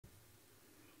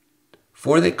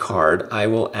For the card, I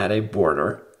will add a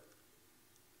border,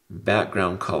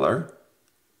 background color,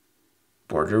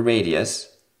 border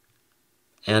radius,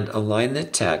 and align the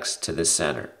text to the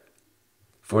center.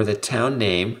 For the town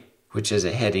name, which is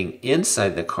a heading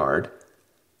inside the card,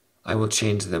 I will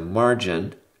change the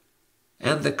margin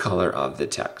and the color of the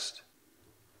text.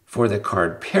 For the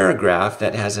card paragraph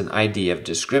that has an ID of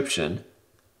description,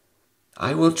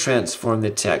 I will transform the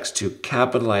text to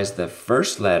capitalize the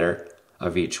first letter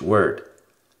of each word,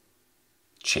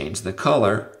 change the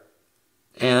color,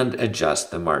 and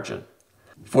adjust the margin.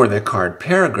 For the card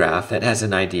paragraph that has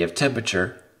an ID of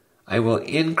temperature, I will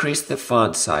increase the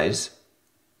font size,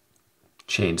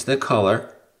 change the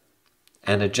color,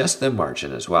 and adjust the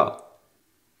margin as well.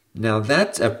 Now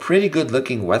that's a pretty good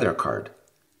looking weather card.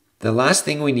 The last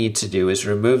thing we need to do is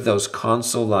remove those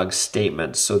console log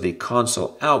statements so the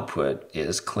console output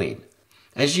is clean.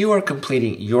 As you are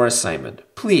completing your assignment,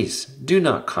 please do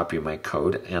not copy my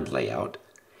code and layout.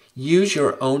 Use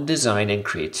your own design and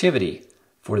creativity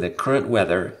for the current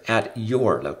weather at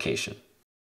your location.